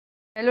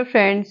Hello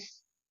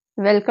friends,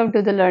 welcome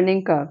to the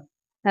learning curve.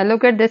 Now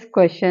look at this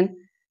question.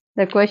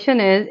 The question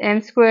is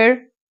m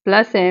square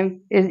plus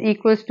m is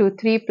equals to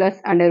 3 plus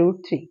under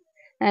root 3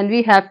 and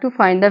we have to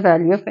find the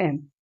value of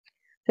m.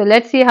 So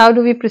let's see how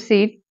do we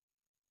proceed.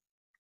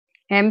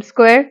 M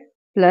square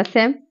plus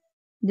m,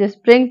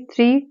 just bring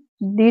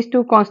these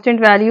two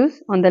constant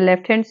values on the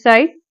left hand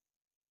side,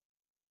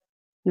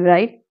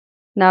 right?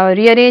 Now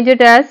rearrange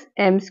it as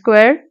m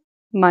square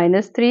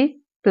minus 3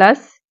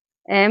 plus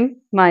m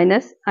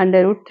minus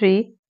under root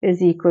 3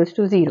 is equals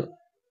to 0.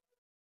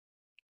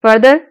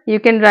 Further, you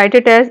can write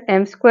it as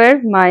m square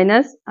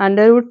minus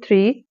under root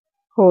 3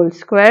 whole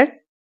square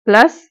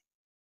plus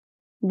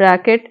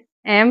bracket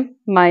m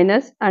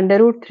minus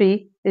under root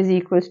 3 is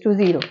equals to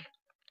 0.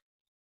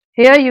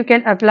 Here you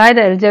can apply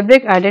the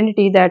algebraic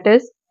identity, that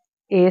is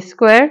a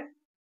square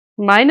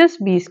minus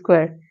b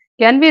square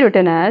can be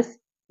written as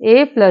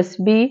a plus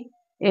b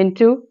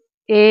into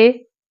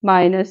a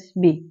minus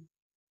b,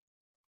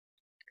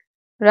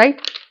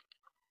 right?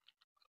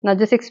 Now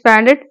just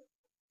expand it.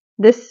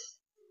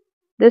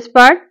 This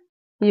part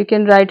you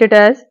can write it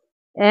as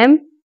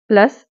m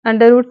plus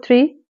under root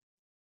 3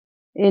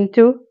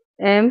 into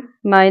m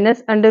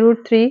minus under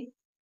root 3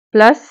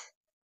 plus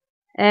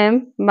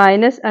m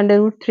minus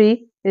under root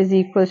 3 is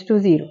equals to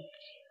 0.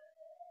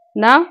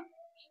 Now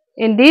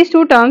in these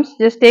two terms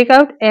just take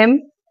out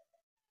m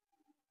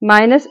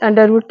minus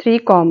under root 3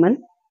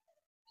 common.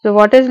 So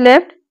what is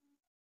left?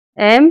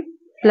 M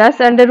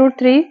plus under root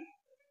 3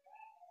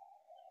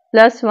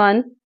 plus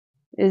 1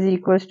 is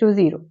equals to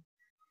 0.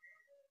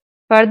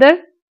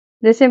 Further,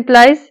 this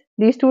implies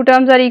these two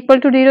terms are equal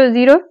to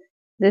 0.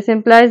 This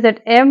implies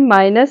that m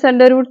minus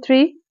under root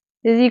 3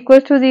 is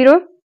equals to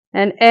 0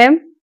 and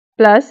m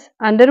plus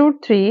under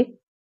root 3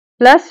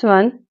 plus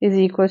 1 is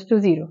equals to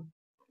 0.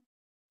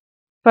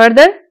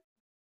 Further,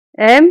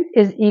 m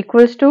is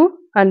equals to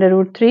under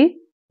root 3.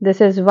 This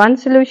is one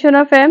solution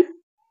of m,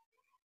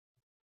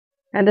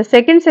 and the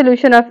second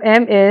solution of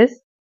m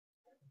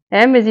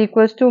is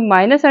equals to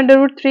minus under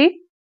root 3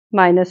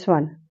 minus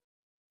 1.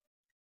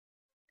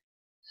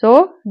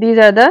 So these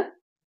are the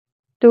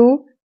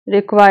two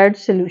required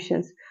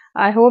solutions.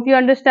 I hope you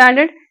understand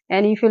it,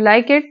 and if you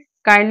like it,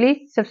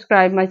 kindly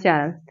subscribe my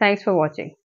channel. Thanks for watching.